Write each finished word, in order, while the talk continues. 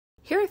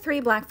Here are 3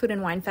 Black food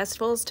and wine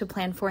festivals to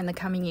plan for in the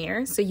coming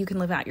year so you can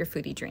live out your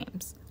foodie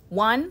dreams.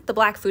 1, the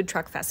Black Food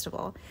Truck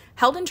Festival.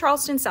 Held in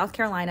Charleston, South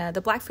Carolina,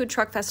 the Black Food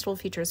Truck Festival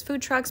features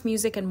food trucks,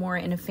 music, and more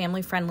in a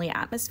family-friendly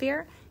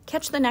atmosphere.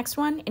 Catch the next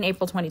one in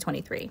April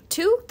 2023.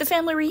 2, the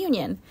Family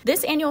Reunion.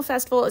 This annual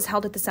festival is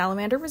held at the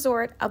Salamander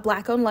Resort, a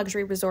Black-owned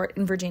luxury resort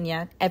in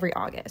Virginia, every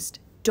August.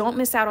 Don't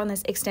miss out on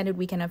this extended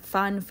weekend of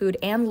fun, food,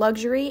 and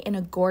luxury in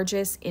a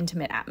gorgeous,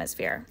 intimate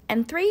atmosphere.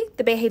 And 3,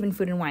 the BayHaven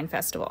Food and Wine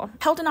Festival.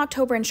 Held in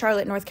October in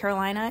Charlotte, North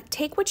Carolina,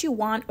 take what you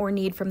want or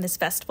need from this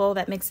festival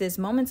that mixes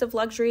moments of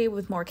luxury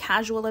with more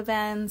casual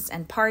events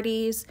and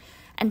parties.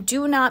 And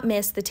do not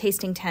miss the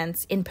tasting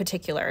tents in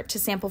particular to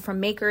sample from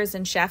makers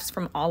and chefs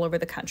from all over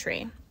the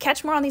country.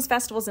 Catch more on these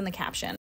festivals in the caption.